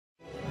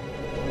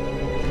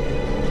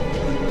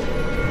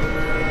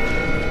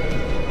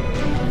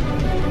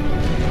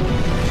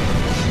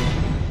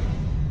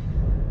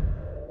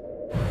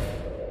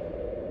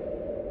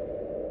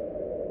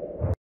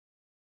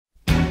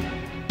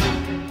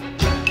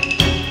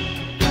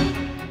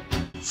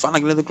Fala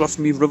galera do Cloth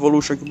Me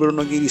Revolution, aqui o Bruno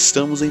Nogueira.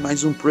 Estamos em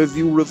mais um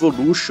Preview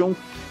Revolution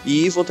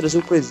e vou trazer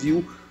o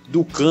preview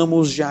do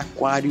Camus de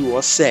Aquário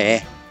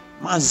OCE.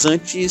 Mas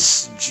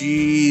antes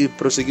de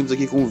prosseguirmos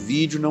aqui com o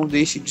vídeo, não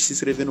deixe de se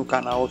inscrever no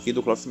canal aqui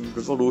do Cloth Me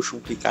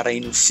Revolution, clicar aí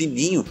no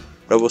sininho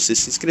para você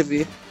se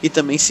inscrever e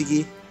também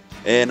seguir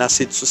nas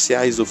redes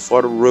sociais do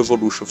Fórum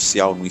Revolution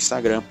Oficial no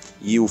Instagram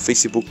e o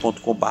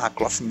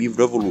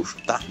facebook.com/clothmerevolution,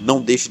 tá?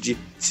 Não deixe de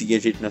seguir a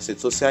gente nas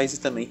redes sociais e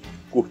também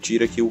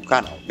curtir aqui o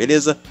canal,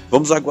 beleza?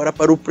 Vamos agora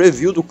para o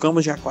preview do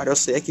Camus de Aquário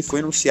OCE, que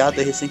foi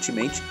anunciado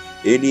recentemente.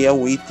 Ele é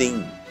o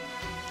item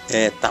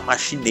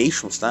Tamashii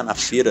Nations, tá? Na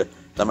Feira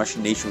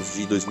Tamashii Nations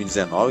de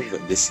 2019,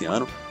 desse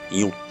ano,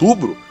 em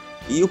outubro.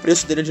 E o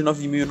preço dele é de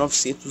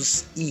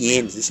 9.900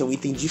 ienes. Esse é um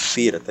item de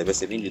feira, tá? Vai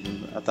ser vendido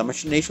na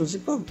Tamashii Nations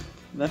e,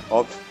 né,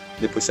 óbvio,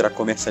 depois será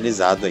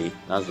comercializado aí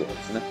nas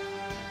outras, né?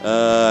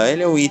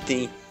 Ele é um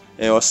item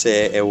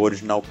OCE, é o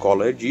Original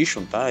Color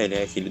Edition, tá? Ele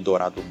é aquele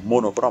dourado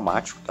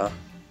monocromático, tá?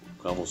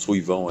 O Camus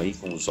ruivão aí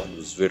com os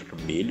olhos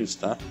vermelhos,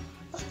 tá?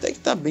 Até que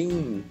tá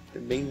bem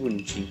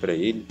bonitinho pra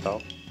ele e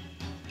tal.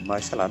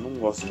 Mas, sei lá, não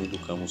gosto muito do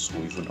Camus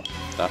ruivo não,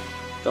 tá?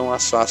 Então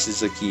as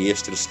faces aqui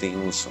extras tem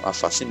a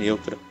face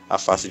neutra, a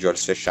face de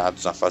olhos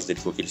fechados, a face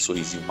dele com aquele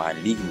sorrisinho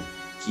maligno,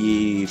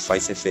 que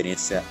faz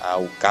referência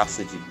ao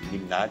caça de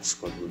Liminades,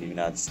 quando o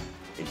Liminades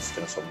ele se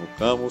transforma no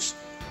Camus.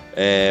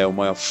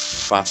 Uma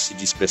face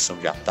de expressão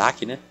de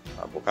ataque, né?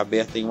 A boca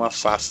aberta, e uma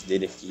face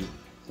dele aqui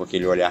com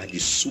aquele olhar de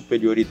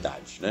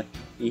superioridade, né?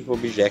 E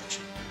Object.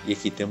 E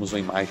aqui temos uma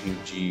imagem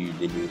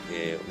dele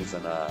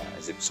usando a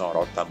execução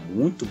oral. Tá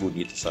muito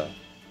bonita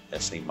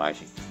essa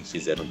imagem que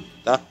fizeram,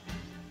 tá?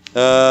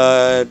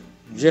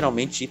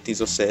 Geralmente itens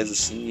OCEs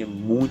assim é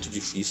muito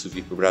difícil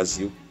vir para o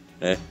Brasil,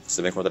 né?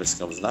 Você vai encontrar esses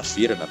Camus na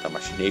feira, na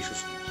Tamashii Nations.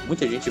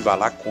 Muita gente vai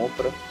lá,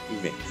 compra e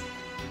vende,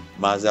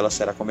 mas ela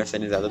será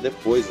comercializada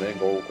depois, né?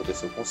 Igual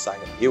aconteceu com o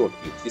Seiya. Eu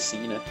acredito que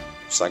sim, né?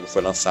 O Seiya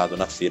foi lançado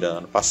na feira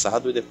ano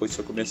passado e depois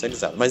foi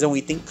comercializado, mas é um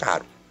item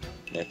caro,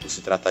 né? Por se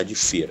tratar de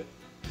feira,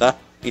 tá?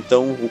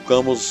 Então o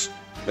Camus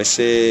vai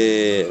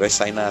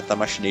sair na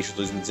Tamashii Nations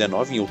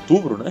 2019 em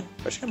outubro, né?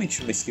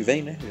 Praticamente no mês que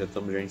vem, né? Já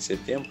estamos em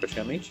setembro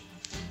praticamente.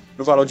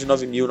 No valor de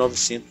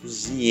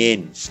 9.900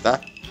 ienes, tá?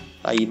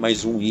 Aí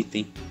mais um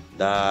item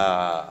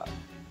da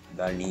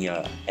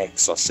linha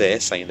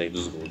OCE, saindo aí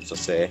dos Golds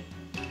OCE.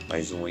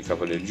 Mais um em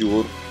Cavaleiro de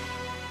Ouro,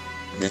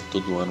 né?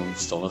 Todo ano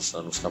estão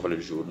lançando os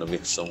Cavaleiros de Ouro na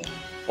versão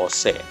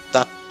OCE,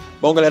 tá?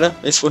 Bom galera,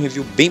 esse foi um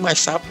review bem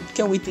mais rápido,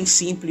 porque é um item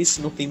simples,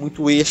 não tem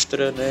muito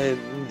extra, né?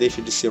 Não deixa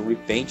de ser um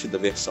repaint da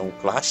versão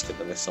clássica,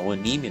 da versão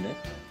anime, né?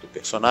 Do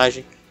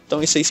personagem.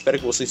 Então isso aí, espero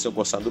que vocês tenham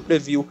gostado do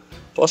preview.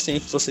 Postem aí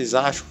o que vocês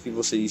acham, que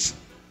vocês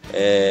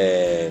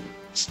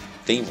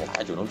têm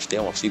vontade ou não de ter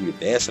uma figura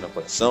dessa na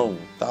coleção,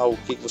 tal. O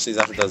que vocês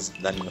acham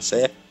da linha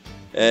OCE?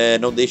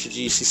 Não deixe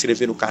de se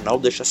inscrever no canal,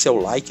 deixar seu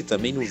like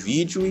também no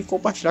vídeo e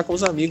compartilhar com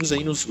os amigos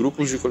aí nos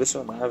grupos de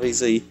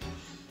colecionáveis aí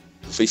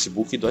do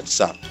Facebook e do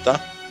WhatsApp,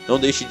 tá? Não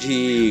deixe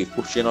de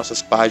curtir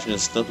nossas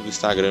páginas tanto do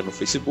Instagram no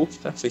Facebook,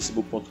 tá?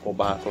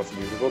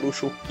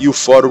 facebook.com/clothmerevolution e o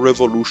Fórum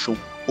Revolution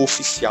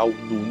oficial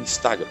no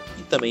Instagram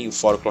e também o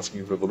Fórum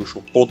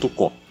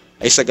clothmerevolution.com.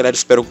 É isso aí galera,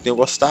 espero que tenham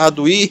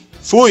gostado e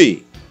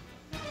fui!